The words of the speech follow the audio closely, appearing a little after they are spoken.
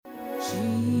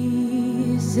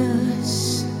Jesus,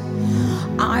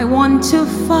 I want to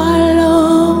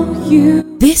follow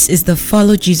you. This is the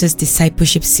Follow Jesus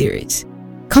Discipleship Series.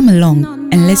 Come along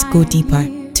and let's go deeper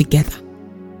together.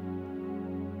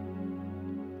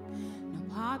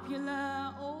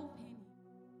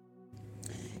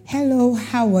 Hello,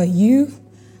 how are you?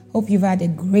 Hope you've had a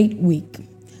great week.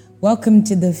 Welcome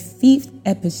to the 5th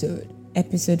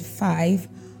episode 5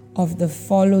 of the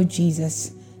Follow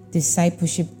Jesus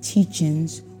Discipleship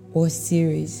Teachings or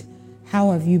series.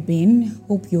 How have you been?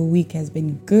 Hope your week has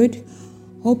been good.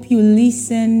 Hope you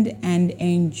listened and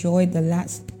enjoyed the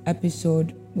last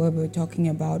episode where we were talking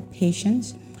about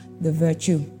patience, the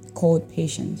virtue called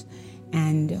patience,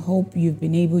 and hope you've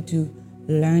been able to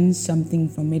learn something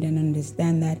from it and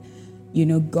understand that,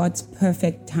 God's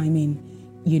perfect timing,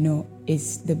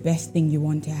 is the best thing you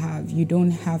want to have. You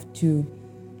don't have to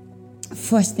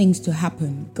force things to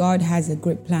happen. God has a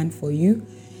great plan for you,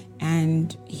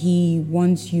 and He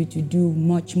wants you to do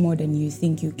much more than you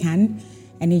think you can.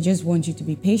 And He just wants you to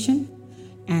be patient,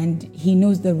 and He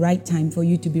knows the right time for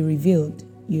you to be revealed.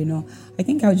 I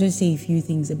think I'll just say a few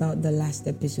things about the last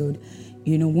episode.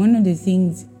 One of the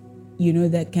things,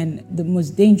 the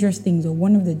most dangerous things, or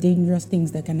one of the dangerous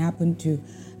things that can happen to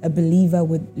a believer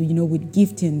with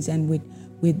giftings and with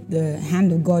the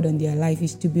hand of God on their life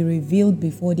is to be revealed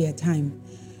before their time,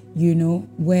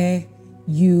 where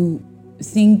you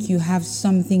think you have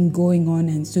something going on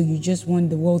and so you just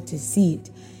want the world to see it.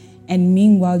 And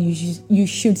meanwhile, you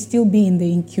should still be in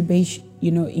the incubation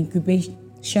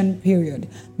period,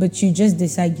 but you just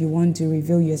decide you want to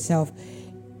reveal yourself.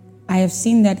 I have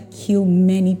seen that kill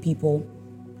many people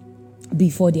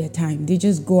before their time. They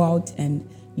just go out and,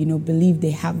 believe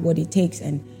they have what it takes.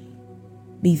 And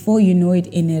before you know it,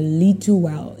 in a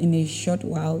short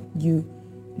while, you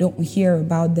don't hear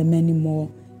about them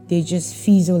anymore. They just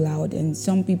fizzle out. And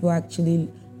some people actually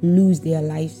lose their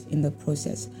lives in the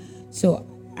process. So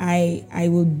I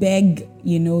will beg,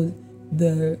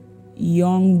 the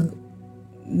young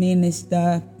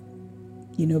minister,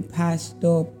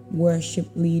 pastor, worship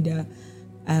leader,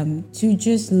 to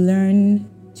just learn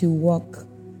to walk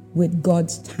with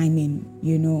God's timing.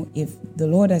 If the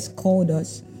Lord has called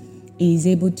us, He is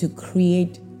able to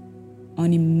create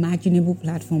unimaginable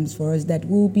platforms for us that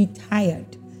will be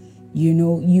tired. You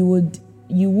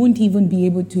won't even be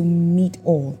able to meet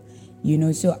all.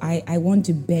 So I want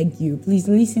to beg you, please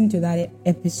listen to that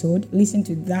episode,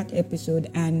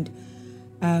 and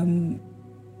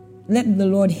let the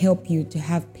Lord help you to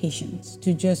have patience,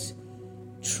 to just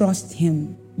trust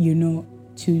Him, to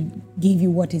give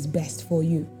you what is best for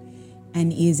you.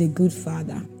 And He is a good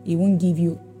Father. He won't give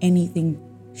you anything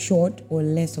short or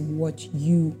less of what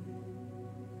you,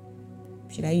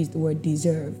 should I use the word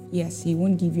deserve? Yes, He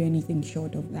won't give you anything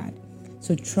short of that.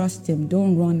 So trust Him.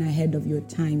 Don't run ahead of your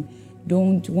time.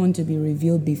 Don't want to be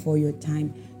revealed before your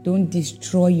time. Don't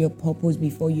destroy your purpose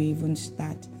before you even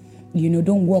start.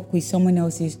 Don't walk with someone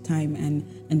else's time and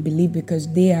believe because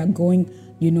they are going,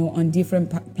 on different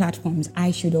platforms,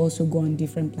 I should also go on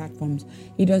different platforms.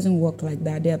 It doesn't work like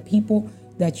that. There are people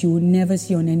that you will never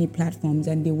see on any platforms,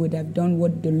 and they would have done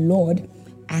what the Lord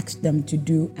asked them to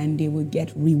do, and they will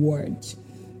get rewards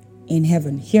in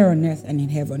heaven, here on earth and in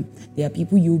heaven. There are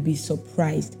people you will be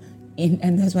surprised.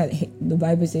 And that's why the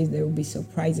Bible says there will be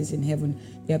surprises in heaven.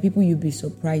 There are people you'll be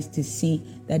surprised to see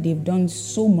that they've done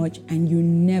so much and you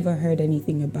never heard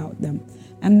anything about them.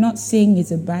 I'm not saying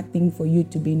it's a bad thing for you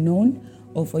to be known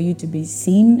or for you to be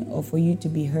seen or for you to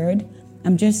be heard.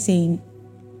 I'm just saying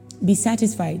be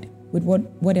satisfied with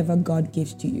whatever God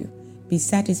gives to you. Be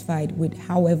satisfied with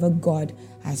however God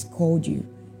has called you,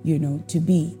 to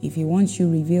be. If He wants you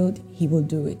revealed, He will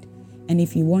do it. And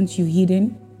if He wants you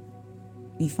hidden,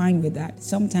 be fine with that.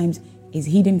 Sometimes it's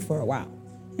hidden for a while,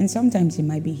 and sometimes it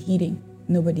might be hidden.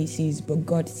 Nobody sees, but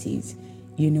God sees.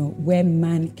 Where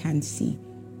man can't see,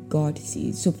 God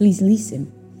sees. So please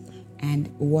listen and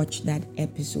watch that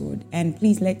episode, and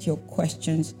please let your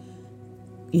questions,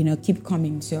 keep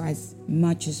coming. So as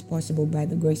much as possible, by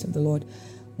the grace of the Lord,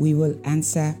 we will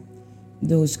answer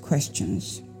those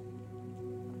questions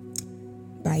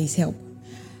by His help.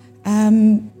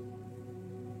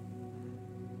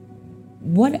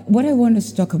 What I want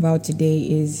to talk about today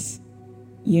is,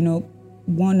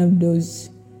 one of those,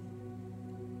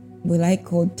 will I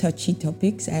call touchy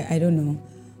topics? I don't know.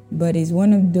 But it's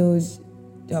one of those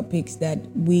topics that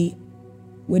with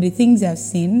the things I've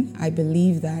seen, I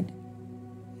believe that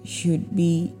should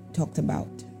be talked about.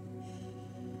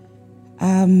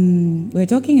 We're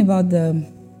talking about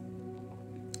the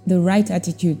right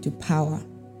attitude to power.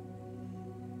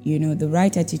 The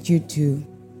right attitude to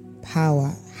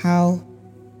power. How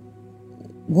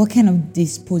what kind of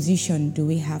disposition do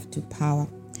we have to power?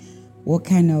 What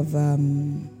kind of,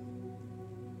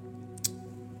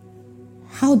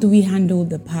 how do we handle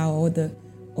the power or the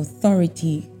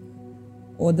authority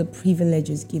or the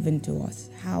privileges given to us?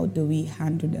 How do we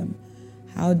handle them?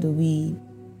 How do we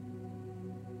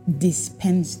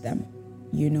dispense them?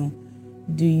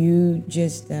 Do you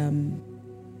just, do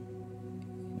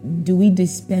we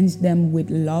dispense them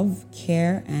with love,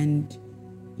 care, and,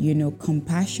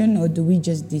 compassion? Or do we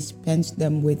just dispense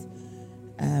them with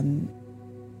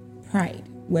pride,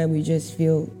 where we just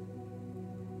feel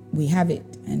we have it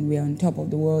and we're on top of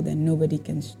the world and nobody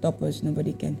can stop us,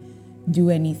 nobody can do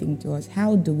anything to us?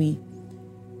 How do we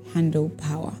handle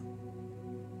power?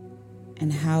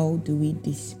 And how do we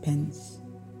dispense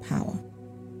power?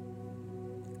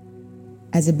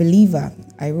 As a believer,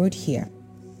 I wrote here,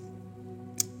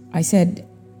 I said,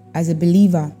 as a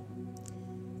believer,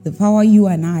 the power you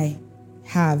and I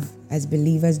have as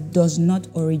believers does not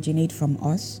originate from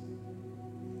us.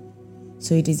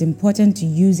 So it is important to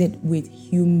use it with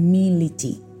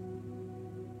humility.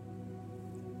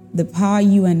 The power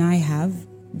you and I have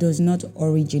does not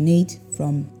originate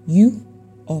from you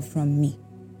or from me.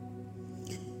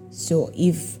 So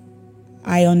if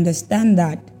I understand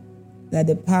that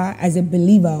the power as a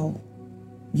believer,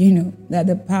 that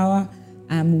the power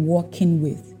I'm walking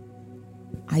with,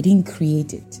 I didn't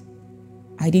create it,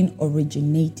 I didn't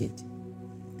originate it,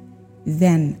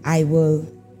 then I will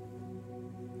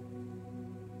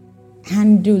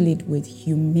handle it with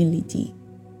humility.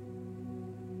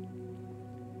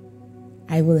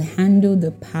 I will handle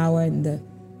the power and the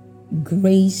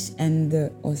grace and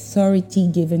the authority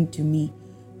given to me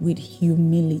with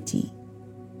humility.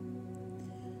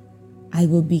 I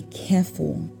will be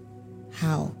careful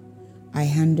how I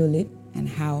handle it and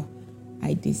how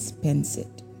I dispense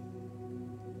it.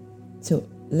 So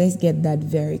let's get that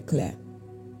very clear.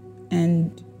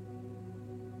 And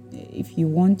if you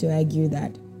want to argue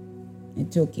that,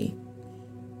 it's okay.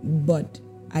 But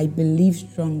I believe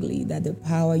strongly that the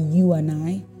power you and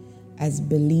I, as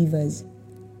believers,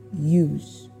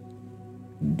 use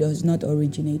does not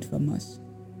originate from us.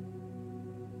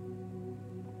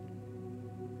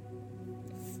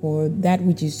 For that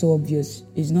which is so obvious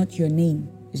is not your name,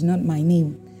 is not my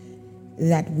name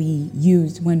that we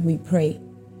use when we pray.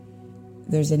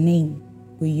 There's a name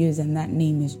we use, and that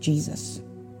name is Jesus.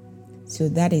 So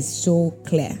that is so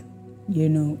clear.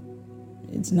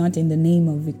 It's not in the name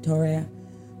of Victoria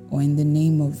or in the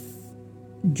name of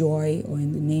Joy or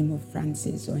in the name of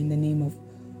Francis or in the name of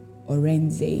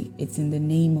Orenze. It's in the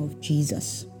name of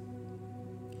Jesus.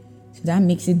 So that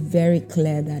makes it very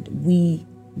clear that we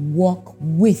walk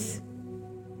with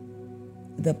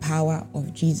the power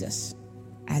of Jesus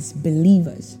as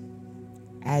believers,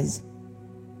 as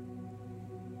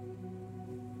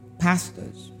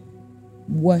pastors,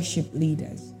 worship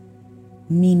leaders,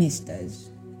 ministers,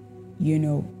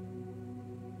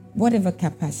 whatever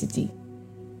capacity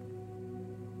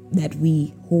that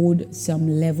we hold some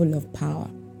level of power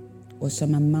or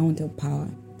some amount of power.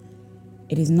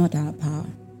 It is not our power.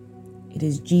 It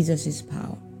is Jesus'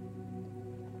 power.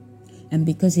 And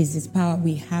because it's His power,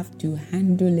 we have to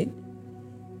handle it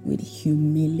with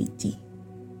humility.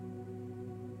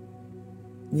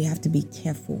 We have to be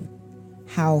careful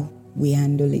how we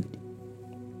handle it.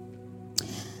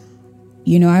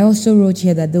 I also wrote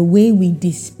here that the way we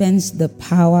dispense the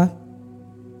power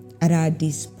at our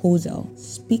disposal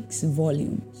speaks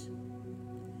volumes.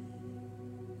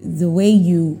 The way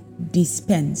you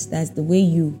dispense, that's the way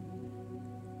you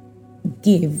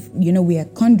give. We are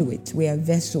conduits, we are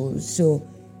vessels, so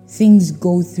things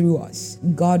go through us.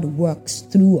 God works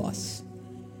through us.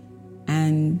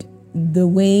 And the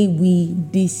way we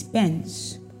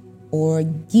dispense or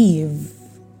give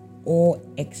or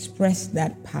express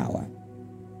that power,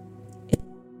 it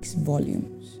speaks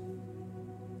volumes.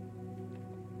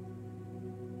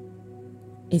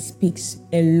 It speaks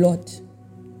a lot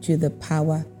to the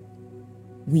power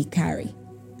we carry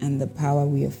and the power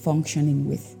we are functioning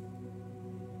with.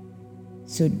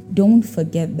 So don't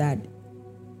forget that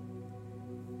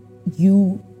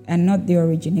you are not the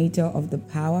originator of the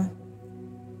power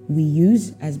we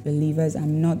use as believers.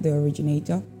 I'm not the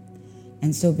originator.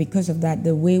 And so because of that,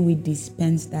 the way we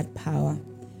dispense that power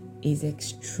is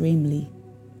extremely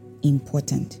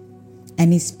important.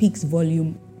 And it speaks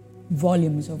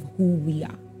volumes of who we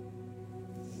are.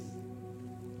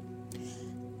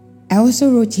 I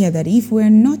also wrote here that if we're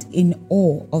not in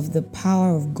awe of the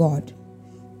power of God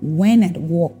when at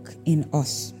work in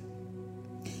us,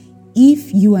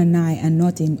 if you and I are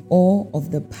not in awe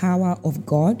of the power of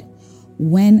God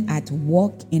when at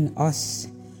work in us,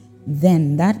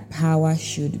 then that power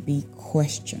should be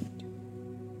questioned.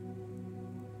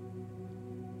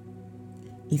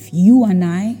 If you and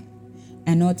I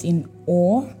are not in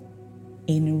awe,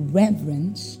 in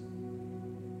reverence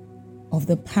of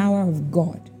the power of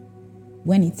God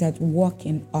when it's at work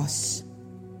in us,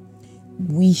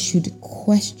 we should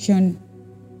question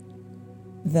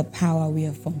the power we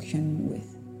are functioning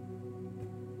with.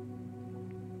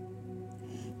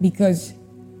 Because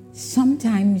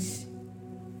sometimes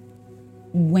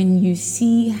when you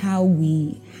see how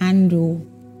we handle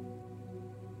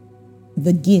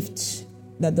the gifts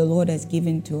that the Lord has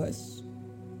given to us,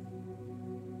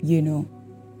 you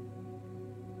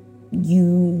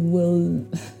will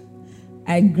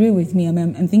agree with me.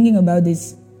 I'm thinking about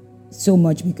this so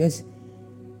much because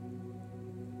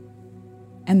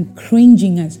I'm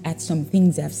cringing at some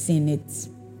things I've seen. It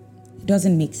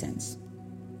doesn't make sense.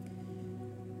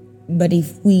 But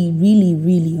if we really,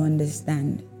 really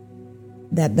understand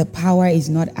that the power is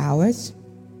not ours,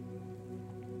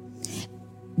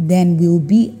 then we'll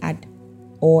be at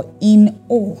or in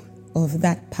awe of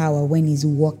that power when He's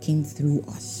working through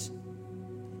us.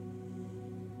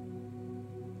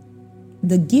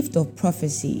 The gift of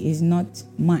prophecy is not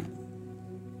mine.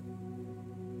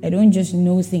 I don't just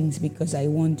know things because I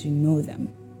want to know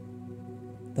them.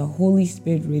 The Holy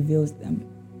Spirit reveals them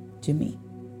to me.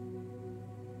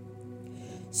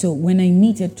 So when I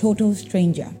meet a total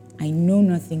stranger I know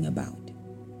nothing about,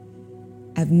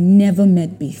 I've never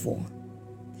met before,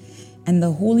 and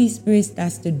the Holy Spirit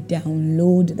starts to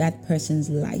download that person's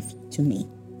life to me,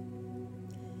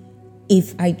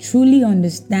 if I truly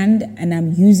understand and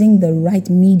I'm using the right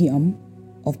medium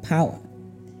of power,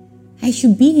 I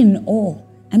should be in awe.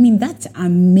 I mean, that's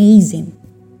amazing.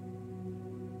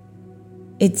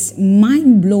 It's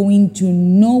mind-blowing to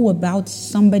know about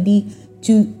somebody,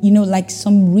 to, like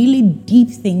some really deep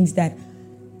things that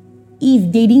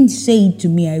if they didn't say it to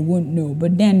me, I won't know.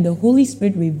 But then the Holy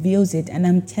Spirit reveals it, and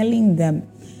I'm telling them,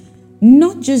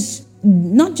 not just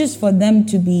for them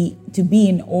to be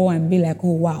in awe and be like,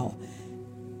 oh wow.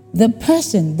 The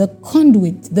person, the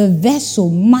conduit, the vessel,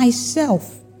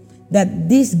 myself, that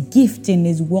this gifting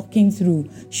is walking through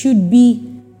should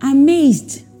be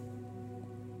amazed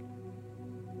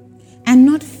and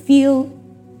not feel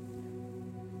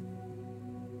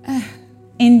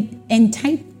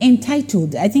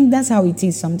entitled. I think that's how it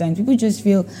is sometimes. People just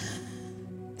feel,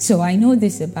 so I know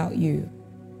this about you.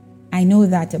 I know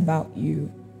that about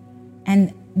you.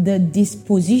 And the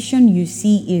disposition you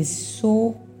see is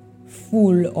so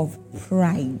full of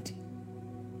pride,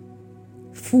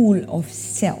 full of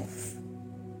self,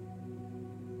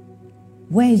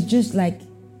 where it's just like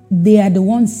they are the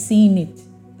ones seeing it.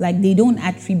 Like they don't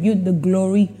attribute the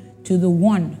glory to the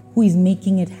one who is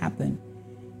making it happen.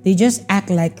 They just act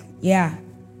like, yeah,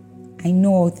 I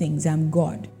know all things, I'm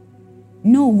God.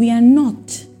 No, we are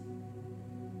not.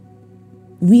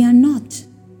 We are not.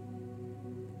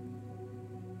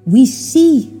 We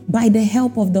see by the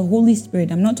help of the Holy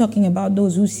Spirit. I'm not talking about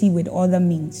those who see with other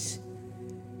means.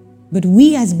 But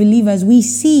we as believers, we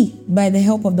see by the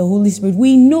help of the Holy Spirit.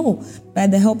 We know by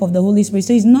the help of the Holy Spirit.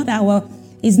 So it's not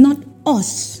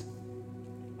us.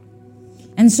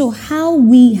 And so how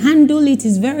we handle it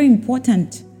is very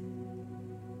important.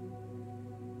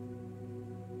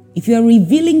 If you're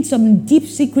revealing some deep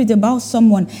secret about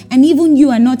someone, and even you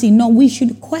are not enough, we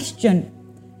should question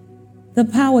the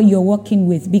power you're working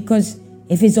with, because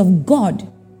if it's of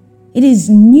God, it is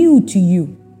new to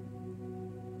you.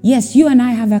 Yes, you and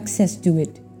I have access to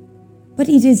it, but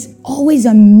it is always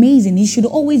amazing. It should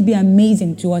always be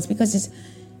amazing to us, because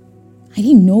I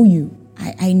didn't know you.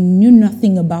 I knew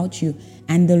nothing about you,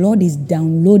 and the Lord is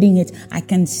downloading it. I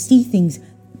can see things.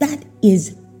 That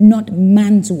is not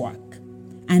man's work,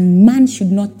 and man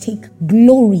should not take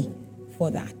glory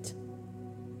for that.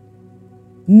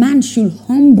 Man should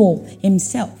humble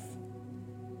himself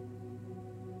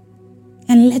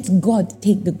and let God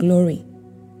take the glory.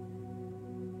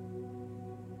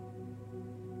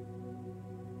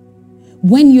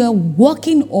 When you're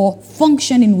working or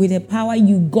functioning with a power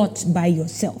you got by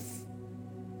yourself,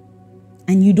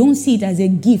 and you don't see it as a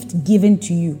gift given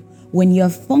to you, when you're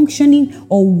functioning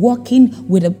or working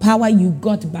with a power you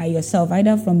got by yourself,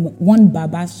 either from one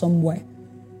Baba somewhere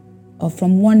or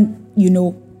from one,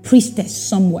 priestess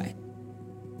somewhere,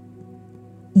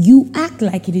 you act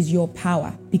like it is your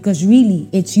power, because really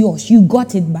it's yours. You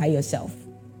got it by yourself.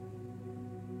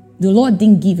 The Lord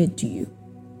didn't give it to you.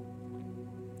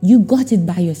 You got it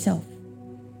by yourself.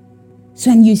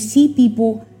 So when you see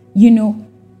people,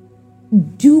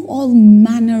 do all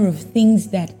manner of things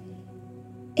that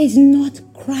is not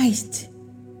Christ,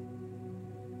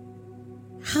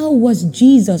 How was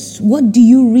Jesus? What do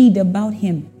you read about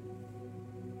him?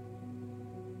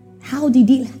 How did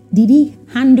he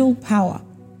handle power?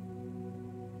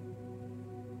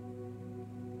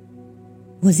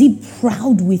 Was he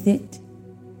proud with it?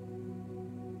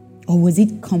 Or was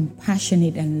it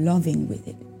compassionate and loving with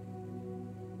it?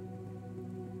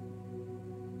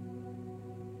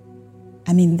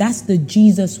 I mean, that's the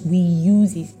Jesus we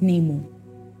use his name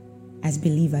on as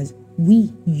believers.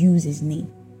 We use his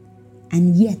name.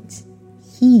 And yet,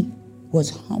 he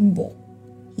was humble.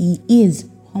 He is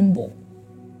humble.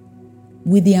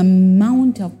 With the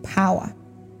amount of power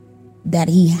that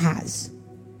he has.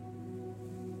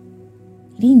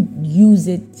 He didn't use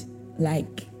it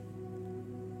like,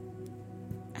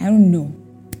 I don't know.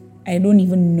 I don't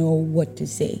even know what to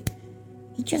say.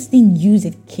 He just didn't use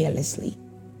it carelessly.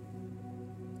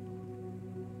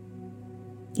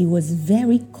 He was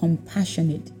very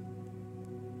compassionate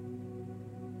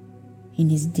in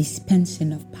his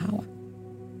dispensing of power.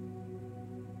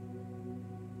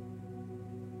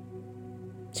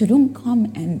 So don't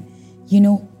come and,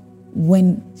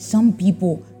 when some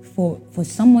people, for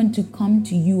someone to come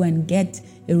to you and get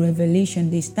a revelation,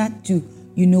 they start to,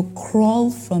 crawl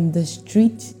from the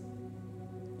street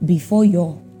before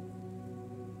your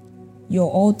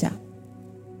altar.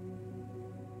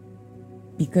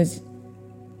 Because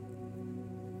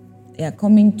they are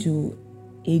coming to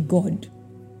a God.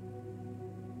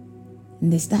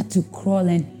 And they start to crawl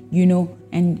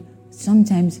and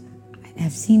sometimes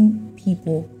I've seen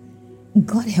people,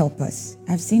 God help us,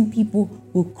 I've seen people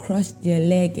who cross their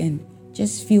leg and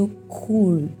just feel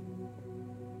cool.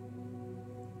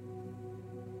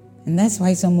 And that's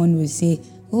why someone will say,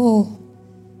 oh,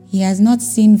 he has not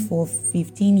seen for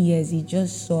 15 years, he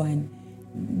just saw. And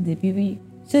the people,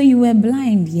 so you were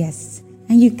blind, yes.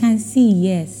 And you can see,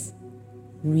 yes.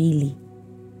 Really?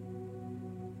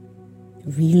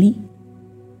 Really?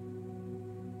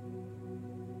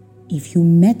 If you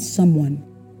met someone,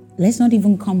 let's not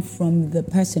even come from the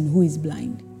person who is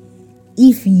blind.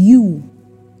 If you,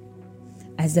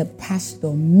 as a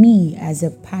pastor, me as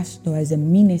a pastor, as a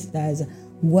minister, as a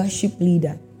worship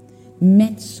leader,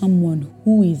 met someone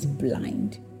who is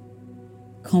blind,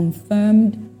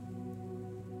 confirmed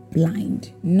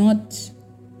blind, not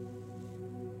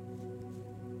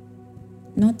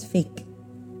fake.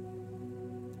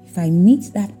 If I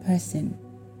meet that person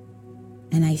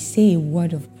and I say a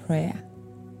word of prayer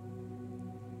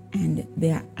and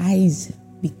their eyes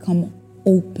become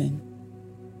open,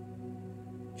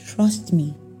 trust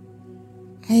me,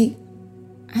 I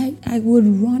would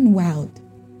run wild,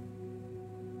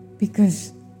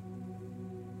 because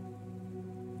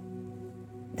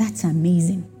that's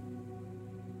amazing.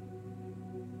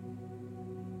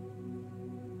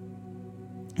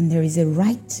 And there is a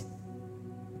right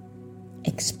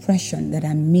expression that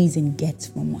amazing gets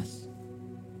from us,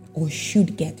 or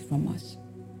should get from us.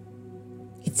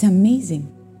 It's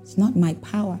amazing. It's not my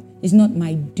power. It's not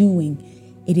my doing.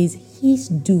 It is his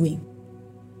doing.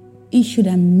 It should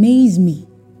amaze me.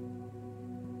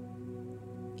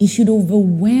 It should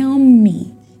overwhelm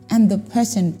me and the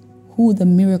person who the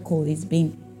miracle is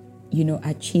being,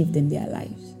 achieved in their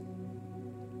lives.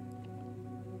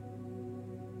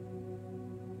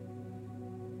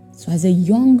 So as a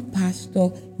young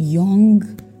pastor,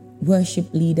 young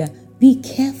worship leader, be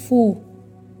careful.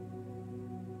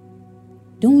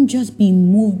 Don't just be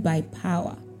moved by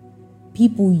power.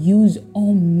 People use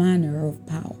all manner of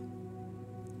power.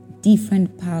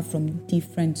 Different power from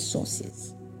different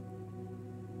sources.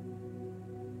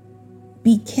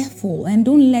 Be careful and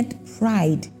don't let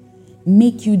pride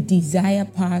make you desire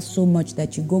power so much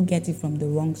that you go get it from the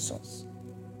wrong source.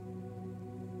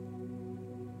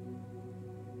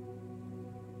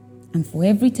 And for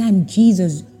every time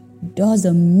Jesus does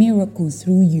a miracle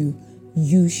through you,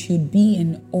 you should be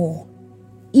in awe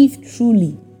if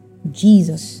truly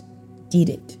Jesus did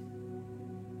it.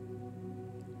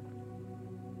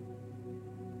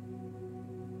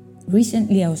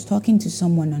 Recently, I was talking to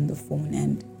someone on the phone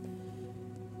and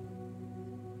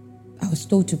I was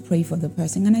told to pray for the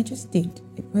person, and I just did.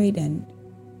 I prayed and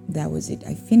that was it.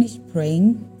 I finished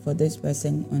praying for this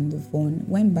person on the phone,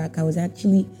 went back. I was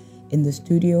actually in the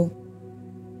studio,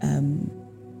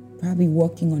 probably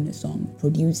working on a song,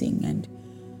 producing, and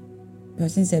the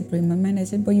person said, pray. My mind, I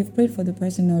said, but you've prayed for the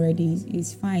person already.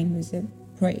 It's fine. He said,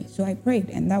 pray. So I prayed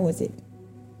and that was it.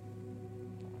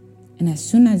 And as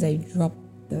soon as I dropped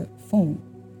the phone,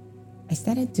 I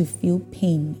started to feel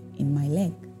pain in my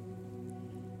leg.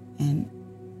 And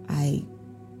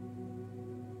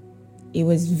it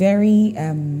was very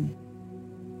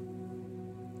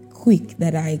quick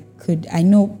that I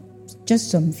know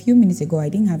just some few minutes ago, I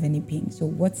didn't have any pain. So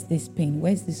what's this pain?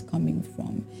 Where's this coming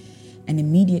from? And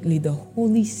immediately the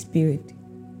Holy Spirit,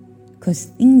 because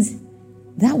things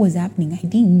that was happening, I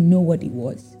didn't know what it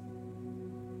was.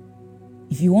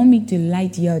 If you want me to lie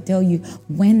to you, I'll tell you,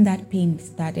 when that pain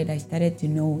started, I started to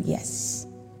know, yes,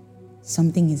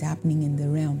 something is happening in the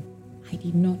realm. I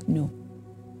did not know.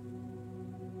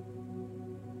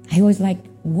 I was like,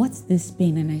 what's this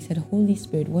pain? And I said, Holy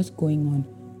Spirit, what's going on?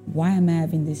 Why am I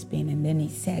having this pain? And then he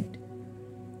said,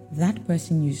 that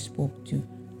person you spoke to,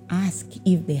 ask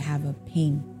if they have a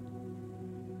pain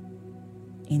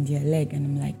in their leg. And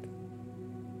I'm like,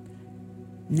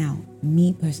 now,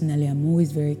 me personally, I'm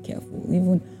always very careful.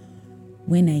 Even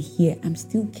when I hear, I'm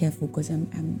still careful because I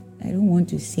don't want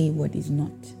to say what is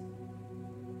not.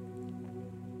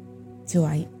 So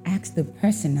I asked the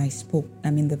person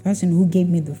the person who gave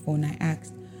me the phone, I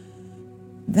asked,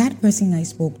 that person I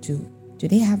spoke to, do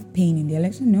they have pain in their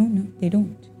legs? No, they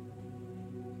don't.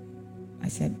 I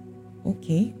said,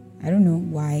 okay, I don't know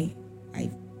why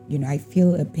I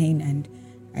feel a pain, and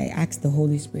I asked the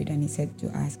Holy Spirit, and he said to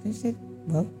ask. I said,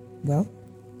 well,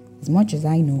 as much as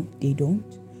I know, they don't.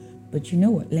 But you know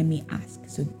what? Let me ask.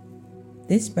 So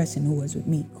this person who was with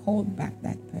me called back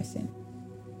that person.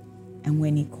 And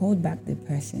when he called back the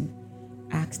person,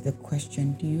 asked the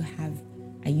question,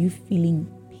 are you feeling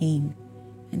pain?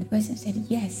 And the person said,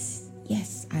 yes,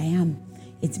 I am.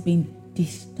 It's been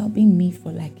disturbing me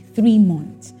for like 3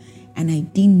 months, and I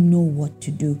didn't know what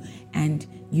to do. And,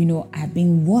 I've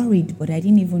been worried, but I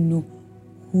didn't even know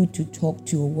who to talk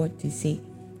to or what to say.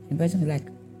 And the person was like,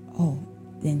 oh,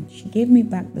 then she gave me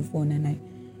back the phone, and I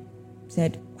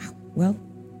said, wow, well,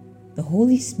 the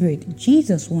Holy Spirit,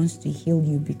 Jesus wants to heal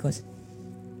you, because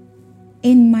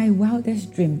in my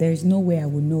wildest dream, there is no way I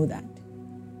would know that.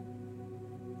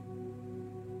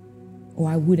 Or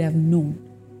I would have known.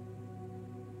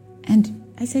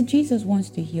 And I said, Jesus wants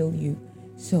to heal you.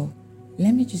 So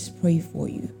let me just pray for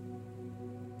you.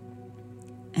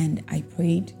 And I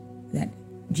prayed that,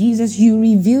 Jesus, you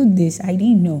revealed this. I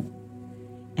didn't know.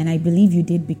 And I believe you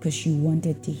did because you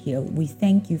wanted to heal. We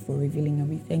thank you for revealing, and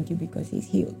we thank you because he's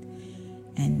healed.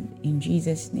 And in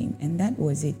Jesus' name. And that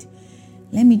was it.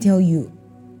 Let me tell you,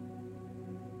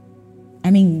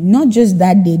 not just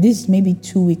that day, this maybe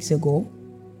 2 weeks ago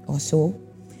or so,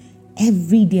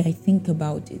 every day I think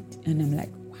about it and I'm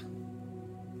like, wow.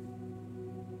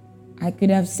 I could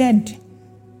have said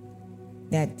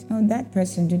that, that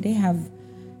person, do they have,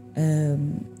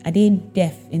 are they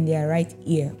deaf in their right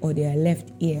ear or their left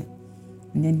ear?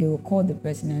 And then they will call the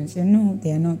person and say, no,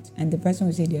 they are not. And the person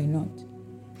will say they are not.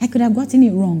 I could have gotten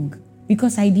it wrong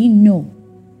because I didn't know.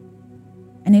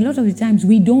 And a lot of the times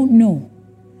we don't know.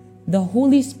 The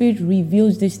Holy Spirit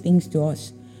reveals these things to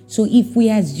us. So if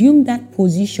we assume that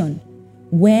position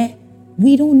where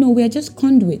we don't know, we are just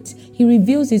conduits, he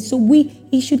reveals it. So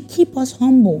he should keep us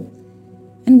humble,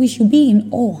 and we should be in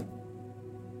awe.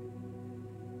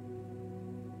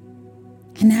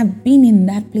 And I've been in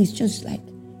that place just like,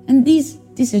 and these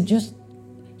are just,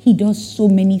 he does so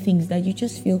many things that you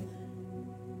just feel,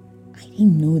 I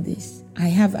didn't know this.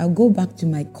 I'll go back to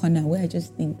my corner where I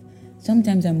just think,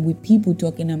 sometimes I'm with people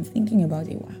talking, I'm thinking about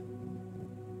it, wow,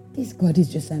 this God is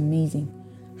just amazing.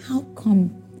 How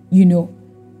come,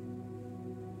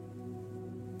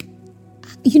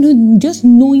 just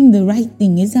knowing the right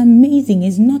thing is amazing.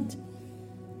 It's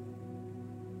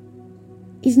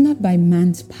not by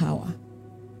man's power.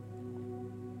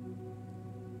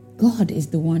 God is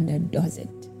the one that does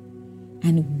it.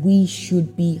 And we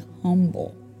should be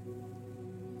humble.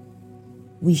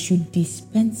 We should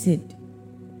dispense it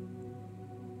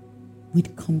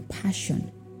with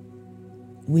compassion,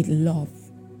 with love.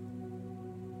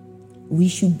 We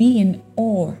should be in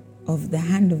awe of the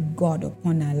hand of God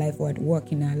upon our life or at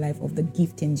work in our life, of the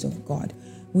giftings of God.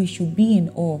 We should be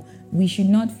in awe. We should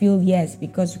not feel, yes,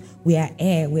 because we are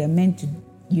air, we are meant to,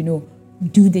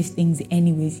 do these things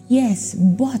anyways. Yes,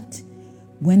 but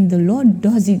when the Lord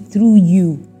does it through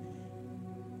you,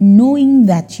 knowing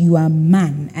that you are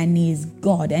man and he is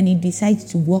God and he decides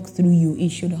to walk through you, it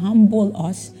should humble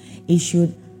us. It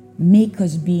should make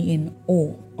us be in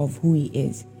awe of who he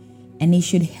is. And it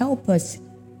should help us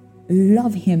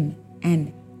love him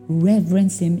and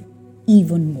reverence him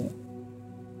even more.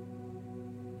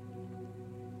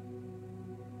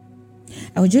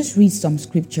 I'll just read some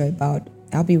scripture about,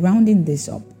 I'll be rounding this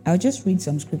up. I'll just read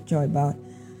some scripture about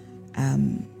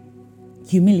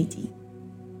humility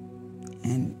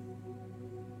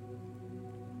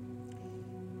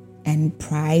and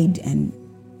pride, and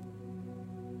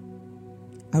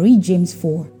I'll read James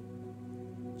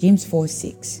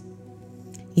 4:6.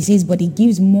 He says, but he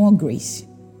gives more grace.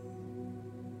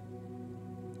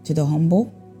 to the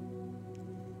humble.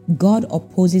 God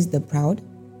opposes the proud,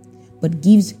 but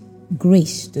gives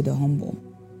grace to the humble.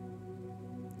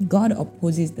 God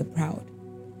opposes the proud.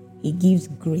 He gives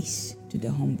grace to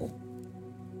the humble.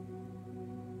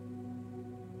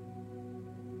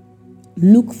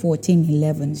 Luke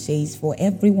 14:11 says, "For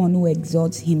everyone who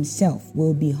exalts himself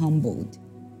will be humbled,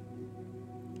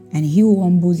 and he who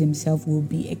humbles himself will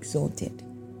be exalted."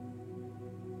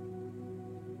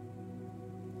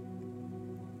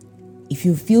 If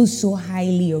you feel so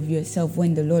highly of yourself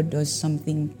when the Lord does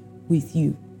something with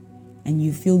you, and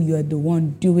you feel you are the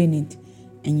one doing it,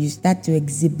 and you start to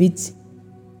exhibit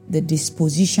the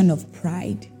disposition of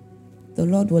pride, the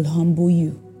Lord will humble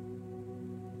you.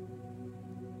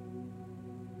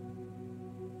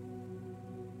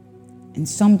 And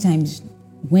sometimes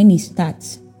when He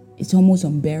starts, it's almost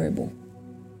unbearable.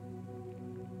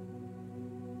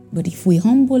 But if we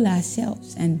humble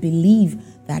ourselves and believe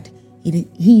that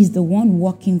He is the one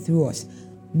walking through us,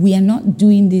 we are not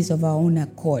doing this of our own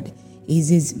accord. Is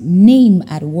His name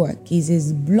at work? Is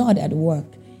His blood at work?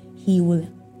 He will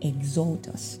exalt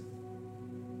us.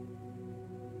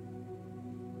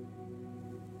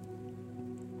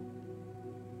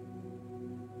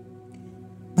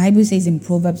 Bible says in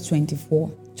Proverbs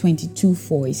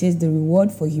 22:4, it says, "The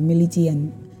reward for humility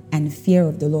and fear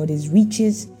of the Lord is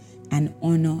riches and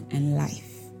honor and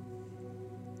life."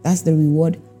 That's the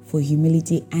reward for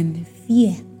humility and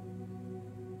fear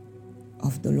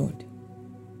of the Lord.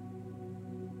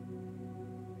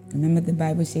 Remember, the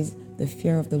Bible says the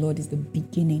fear of the Lord is the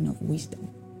beginning of wisdom.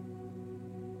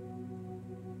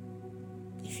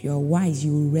 If you are wise,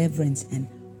 you will reverence and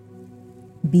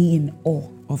be in awe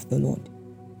of the Lord.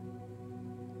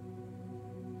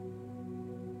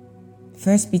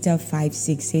 1 Peter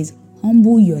 5:6 says,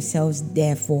 "Humble yourselves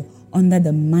therefore under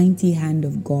the mighty hand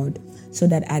of God, so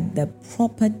that at the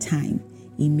proper time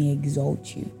He may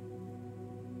exalt you."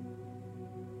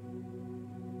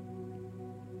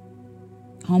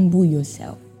 Humble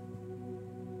yourself,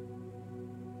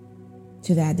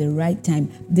 so that at the right time,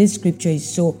 this scripture is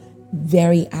so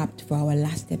very apt for our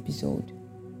last episode.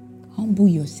 Humble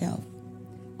yourself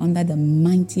under the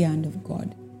mighty hand of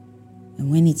God. And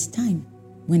when it's time,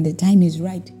 when the time is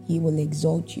right, He will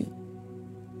exalt you.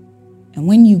 And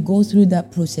when you go through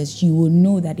that process, you will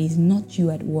know that it's not you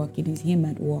at work, it is Him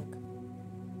at work.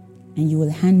 And you will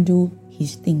handle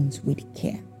His things with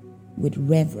care, with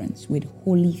reverence, with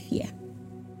holy fear.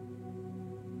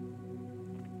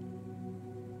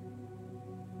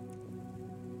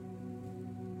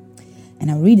 And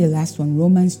I'll read the last one,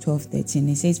 Romans 12:13.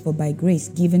 It says, "For by grace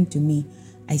given to me,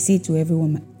 I say to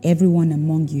everyone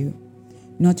among you,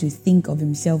 not to think of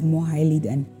himself more highly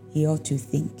than he ought to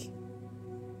think,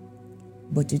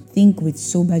 but to think with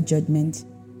sober judgment,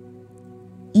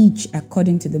 each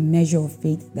according to the measure of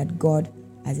faith that God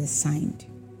has assigned."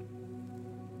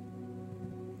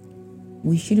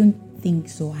 We shouldn't think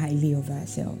so highly of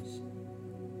ourselves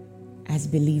as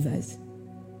believers.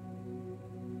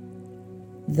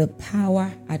 The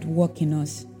power at work in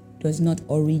us does not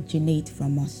originate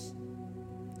from us.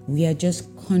 We are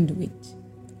just conduit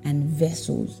and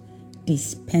vessels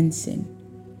dispensing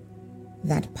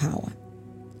that power.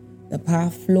 The power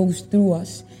flows through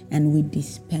us and we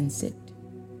dispense it.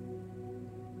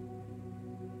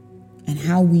 And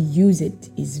how we use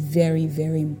it is very,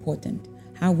 very important.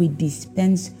 How we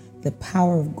dispense the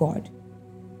power of God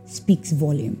speaks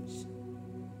volumes.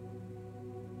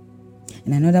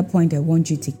 And another point I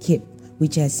want you to keep,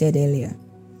 which I said earlier,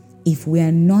 if we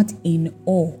are not in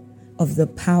awe of the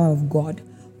power of God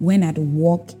when at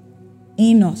work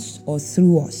in us or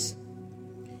through us,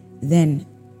 then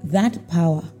that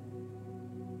power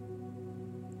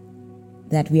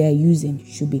that we are using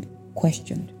should be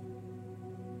questioned.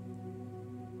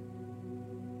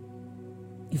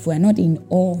 If we are not in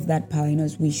awe of that power in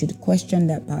us, we should question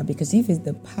that power, because if it's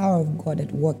the power of God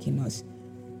at work in us,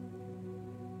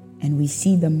 and we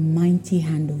see the mighty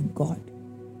hand of God,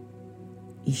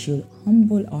 it should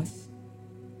humble us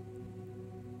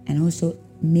and also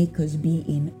make us be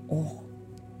in awe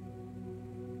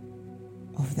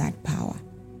of that power.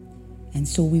 And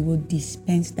so we will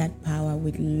dispense that power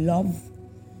with love,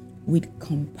 with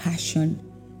compassion,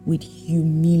 with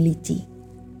humility.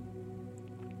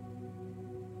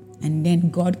 And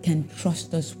then God can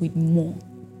trust us with more.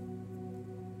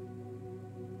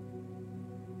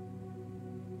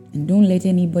 And don't let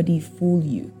anybody fool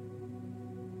you.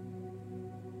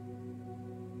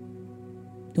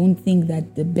 Don't think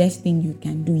that the best thing you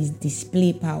can do is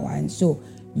display power, and so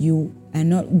you are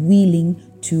not willing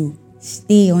to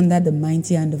stay under the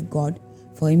mighty hand of God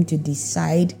for Him to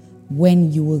decide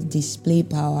when you will display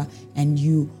power, and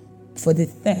you For the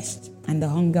thirst and the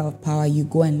hunger of power, you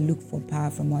go and look for power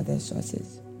from other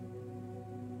sources.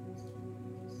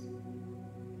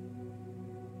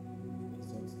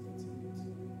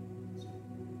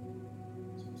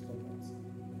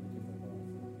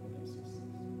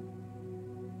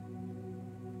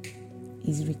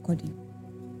 Is recording.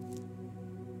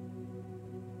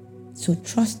 So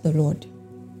trust the Lord.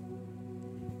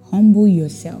 Humble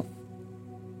yourself.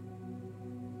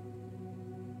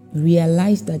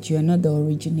 Realize that you are not the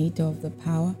originator of the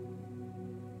power.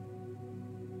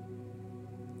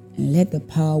 And let the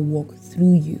power walk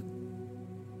through you.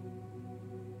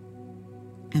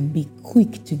 And be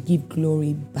quick to give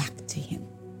glory back to Him.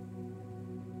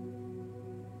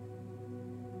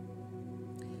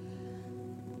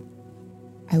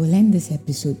 I will end this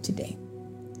episode today,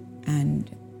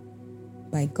 and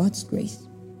by God's grace,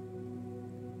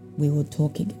 we will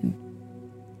talk again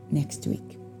next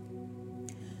week.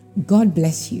 God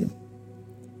bless you,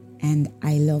 and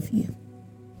I love you.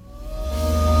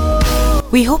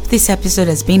 We hope this episode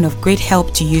has been of great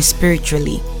help to you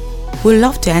spiritually. We'd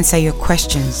love to answer your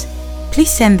questions. Please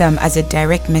send them as a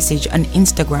direct message on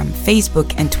Instagram,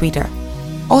 Facebook, and Twitter.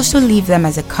 Also leave them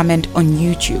as a comment on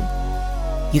YouTube.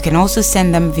 You can also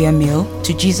send them via mail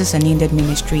to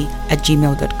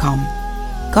jesusunhinderedministry@gmail.com.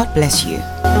 God bless you.